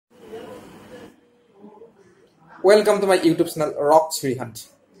Welcome to my YouTube channel Rock Shrihant.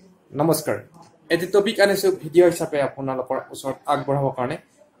 Namaskar. Eti topic anesu video hisabe আপোনালোকৰ ওচৰত আগবঢ়াবৰ কাৰণে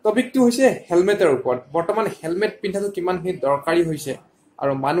টপিকটো হৈছে হেলমেটৰ ওপৰত বৰ্তমান হেলমেট পিন্ধাটো কিমানখিনি দৰকাৰী হৈছে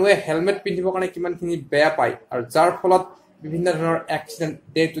আৰু মানুহে হেলমেট পিন্ধিবৰ কাৰণে কিমানখিনি বেয়া পায় আৰু যাৰ ফলত বিভিন্ন ধৰণৰ এক্সিডেন্ট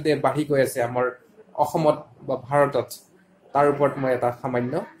ডে টু ডে বাঢ়ি গৈ আছে আমাৰ অসমত বা ভাৰতত তাৰ ওপৰত মই এটা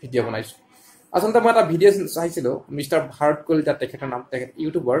সামান্য ভিডিঅ' বনাইছো আসলতে মই এটা ভিডিঅ' চাইছিলো মিস্টাৰ ভাৰত কলিতা তেখেতৰ নাম তেখেত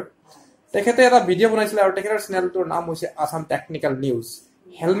ইউটিউবাৰ তেখেতে এটা ভিডিঅ' বনাইছিল আৰু তেখেতৰ চেনেলটোৰ নাম হৈছে আসাম টেকনিক্যাল নিউজ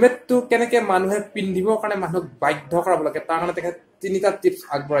হেলমেটটো কেনেকৈ মানুহে পিন্ধিবৰ কাৰণে মানুহক বাধ্য কৰাব লাগে তাৰ কাৰণে তেখেত তিনিটা টিপছ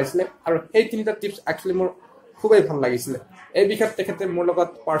আগবঢ়াইছিলে আৰু সেই তিনিটা টিপছ একচুৱেলি মোৰ খুবেই ভাল লাগিছিলে এই বিষয়ত তেখেতে মোৰ লগত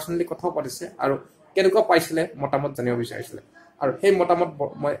পাৰ্চনেলি কথাও পাতিছে আৰু কেনেকুৱা পাইছিলে মতামত জানিব বিচাৰিছিলে আৰু সেই মতামত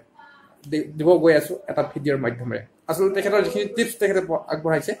মই দিব গৈ আছো এটা ভিডিঅ'ৰ মাধ্যমেৰে আসলতে তেখেতৰ যিখিনি টিপছ তেখেতে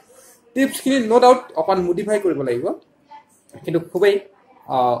আগবঢ়াইছে টিপছখিনি নো ডাউট অকণ মডিফাই কৰিব লাগিব কিন্তু খুবেই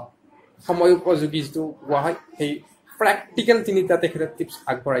সময় উপযোগী যিটো কোৱা হয় সেই প্ৰেক্টিকেল তিনিটা তেখেতে টিপছ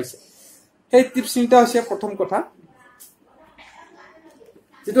আগবঢ়াইছে সেই টিপছ তিনিটা হৈছে প্ৰথম কথা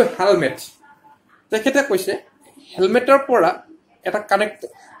যেটো হেলমেটটো কৈছে হেলমেটৰ পৰা এটা কানেক্ট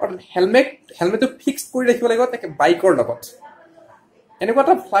হেলমেটটো ফিক্স কৰি ৰাখিব লাগিব তাকে বাইকৰ লগত এনেকুৱা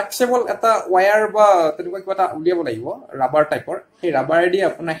এটা ফ্লেক্সিবল এটা ওয়্যাৰ বা তেনেকুৱা কিবা এটা উলিয়াব লাগিব ৰাবাৰ টাইপৰ সেই ৰাবাৰেদি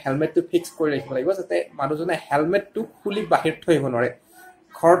আপোনাৰ হেলমেটটো ফিক্স কৰি ৰাখিব লাগিব যাতে মানুহজনে হেলমেটটো খুলি বাহিৰ থৈ আহিব নোৱাৰে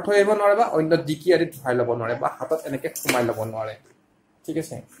ঘৰত থৈ আহিব নোৱাৰে বা অন্য ডিকি আদিত ভৰাই ল'ব নোৱাৰে বা হাতত এনেকৈ সোমাই ল'ব নোৱাৰে ঠিক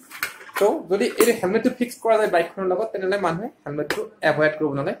আছে তো যদি এই হেলমেটটো ফিক্স কৰা যায় বাইকখনৰ লগত তেনেহ'লে মানুহে হেলমেটটো এভয়েড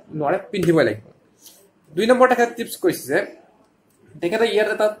কৰিব নোৱাৰে পিন্ধিবই লাগিব 2 নম্বৰ তেখেতে টিপছ কৈছে যে তেখেতে ইয়াত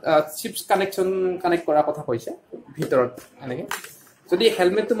এটা চিপছ কানেক্ট কৰাৰ কথা কৈছে ভিতৰত এনেকৈ যদি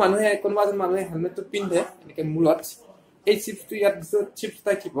হেলমেটটো মানুহে কোনোবা এজন মানুহে হেলমেটটো পিন্ধে এনেকৈ মূলত এই চিপছটো ইয়াত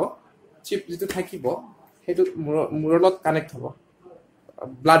চিপ যিটো থাকিব সেইটো মূৰৰ লগত কানেক্ট হ'ব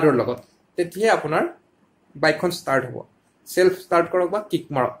ব্লাডৰ লগত তেতিয়া আপোনাৰ বাইকখন ষ্টাৰ্ট হ'ব সেলফ ষ্টাৰ্ট কৰক বা কিক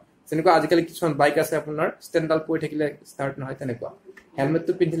মাৰক যেনেকুৱা আজিকালি কিছুমান বাইক আছে আপোনাৰ ষ্টেণ্ডাল পৰি থাকিলে ষ্টাৰ্ট নহয় তেনেকুৱা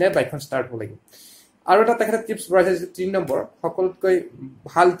হেলমেটটো পিন্ধিলে বাইকখন ষ্টাৰ্ট হ'ব লাগিব আৰু এটা তেখেতে টিপছ বঢ়াইছে 3 নম্বৰ সকলোতকৈ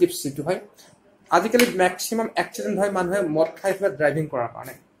ভাল টিপছ যিটো হয় আজিকালি ম্যাক্সিমাম এক্সিডেন্ট হয় মানুহে মদ খাই পেলাই ড্ৰাইভিং কৰাৰ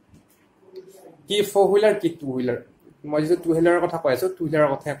কাৰণে কি 4 হুইলাৰ কি 2 হুইলাৰ মই যে 2 হুইলাৰৰ কথা কৈ আছো 2 হুইলাৰৰ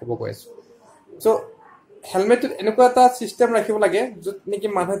কথাই ক'ব গৈ আছো সো হেলমেটত এনেকুৱা এটা সিস্টেম ৰাখিব লাগে য'ত নেকি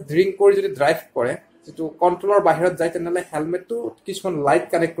মানুহে ড্ৰিংক কৰি যদি ড্ৰাইভ কৰে যেটো কন্ট্ৰোলৰ বাহিৰত যায় তেনেহ'লে হেলমেটটো কিছুমান লাইট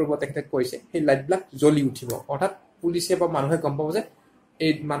কানেক্ট কৰিব তেখেতে কৈছে সেই লাইটবিলাক জ্বলি উঠিব অৰ্থাৎ পুলিচে বা মানুহে গম পাব যে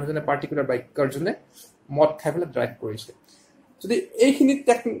এই মানুহজনে পাৰ্টিকুলাৰ বাইকাৰজনে মদ খাই পেলাই ড্ৰাইভ কৰিছে যদি এইখিনি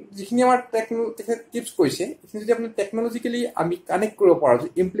যিখিনি আমাৰ তেখেতে টিপছ কৈছে এইখিনি যদি আপুনি টেকনলজিকেলি আমি কানেক্ট কৰিব পাৰোঁ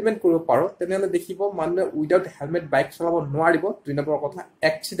যদি ইমপ্লিমেণ্ট কৰিব পাৰোঁ তেনেহ'লে দেখিব মানুহে উইদাউট হেলমেট বাইক চলাব নোৱাৰিব 2 নম্বৰ কথা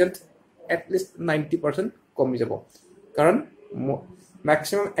এক্সিডেণ্ট at least 90% কমি যাব কাৰণ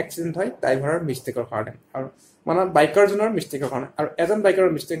ম্যাক্সিমাম এক্সিডেন্ট হয় ড্ৰাইভাৰৰ মিষ্টেকৰ কাৰণে আৰু মানে বাইকাৰজনৰ মিষ্টেকৰ কাৰণে আৰু এজন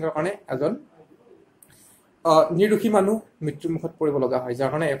বাইকাৰৰ মিষ্টেকৰ কাৰণে এজন নিৰুখী মানুহ মৃত্যুমুখত পৰিব লগা হয় যাৰ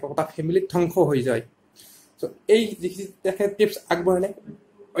কাৰণে এটা ফেমিলি ধ্বংস হৈ যায় সো এই যিখিনি টিপছ আগবঢ়ালে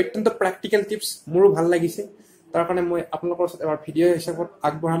অত্যন্ত প্ৰেক্টিকেল টিপছ মোৰো ভাল লাগিছে তাৰ কাৰণে মই আপোনালোকৰ ওচৰত এবাৰ ভিডিঅ' হিচাপত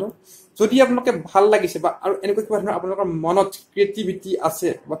আগবঢ়ালো যদি আপোনালোকে ভাল লাগিছে বা আৰু এনেকুৱা কিবা ধৰণৰ আপোনালোকৰ মনত ক্ৰিয়েটিভিটি আছে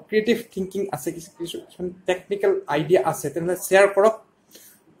বা ক্ৰিয়েটিভ থিংকিং আছে কিছুমান টেকনিকেল আইডিয়া আছে তেনেহ'লে শ্বেয়াৰ কৰক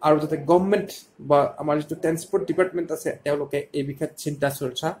আৰু যাতে গভৰ্ণমেণ্ট বা আমাৰ যিটো ট্ৰান্সপৰ্ট ডিপাৰ্টমেণ্ট আছে তেওঁলোকে এই বিষয়ত চিন্তা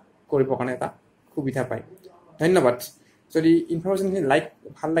চৰ্চা কৰিবৰ কাৰণে এটা সুবিধা পায় ধন্যবাদ যদি ইনফৰমেশ্যনখিনি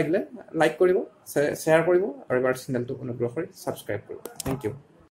ভাল লাগিলে লাইক কৰিব শ্বেয়াৰ কৰিব আৰু এবাৰ চেনেলটো অনুগ্ৰহ কৰি ছাবস্ক্ৰাইব কৰিব থেংক ইউ